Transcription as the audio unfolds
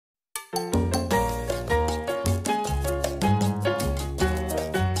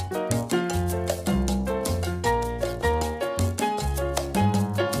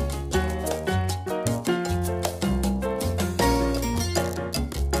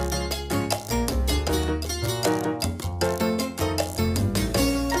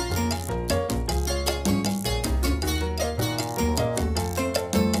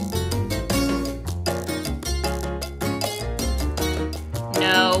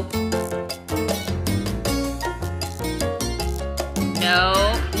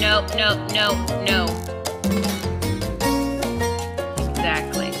no, no, no, no.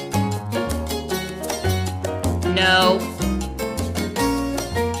 Exactly. No.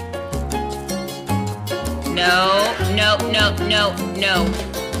 No, no, no, no, no.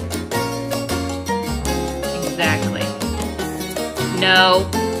 Exactly. No.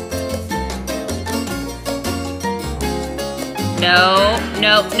 No,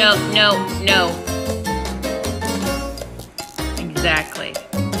 no, no, no, no. Exactly.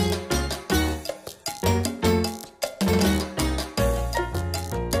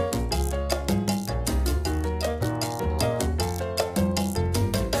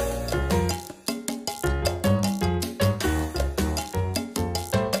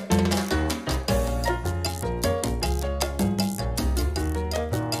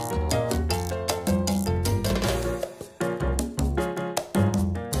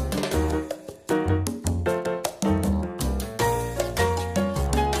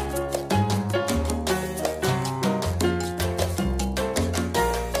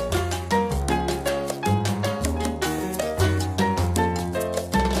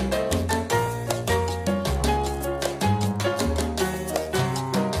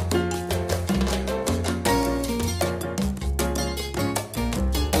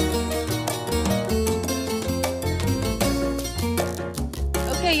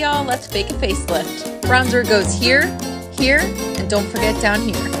 Okay, y'all, let's bake a facelift. Bronzer goes here, here, and don't forget down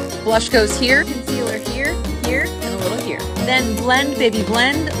here. Blush goes here, concealer here, here, and a little here. Then blend, baby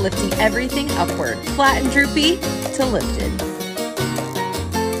blend, lifting everything upward. Flat and droopy to lifted.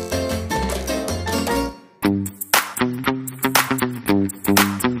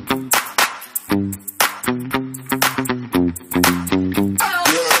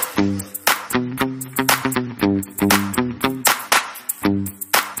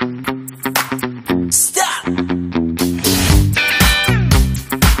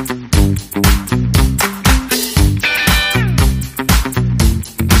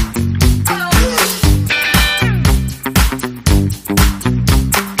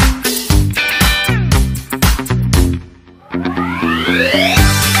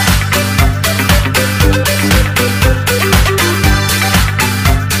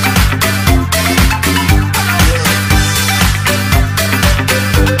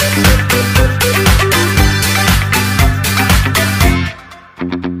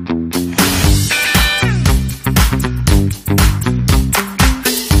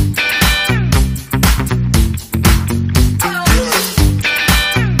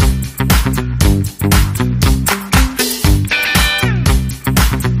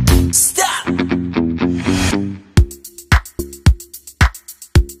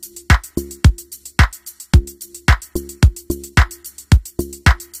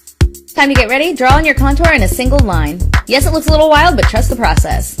 Time to get ready. Draw on your contour in a single line. Yes, it looks a little wild, but trust the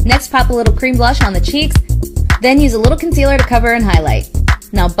process. Next, pop a little cream blush on the cheeks, then use a little concealer to cover and highlight.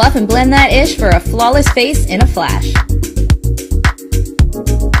 Now buff and blend that ish for a flawless face in a flash.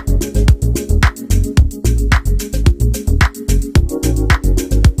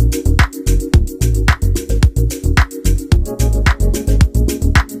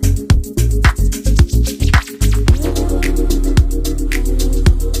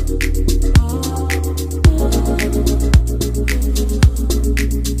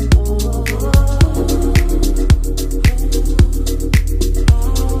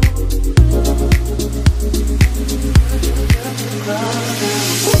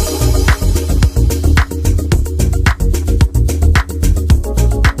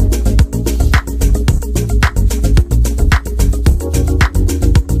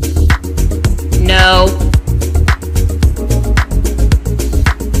 No.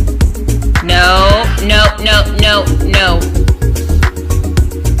 No, no, no, no, no.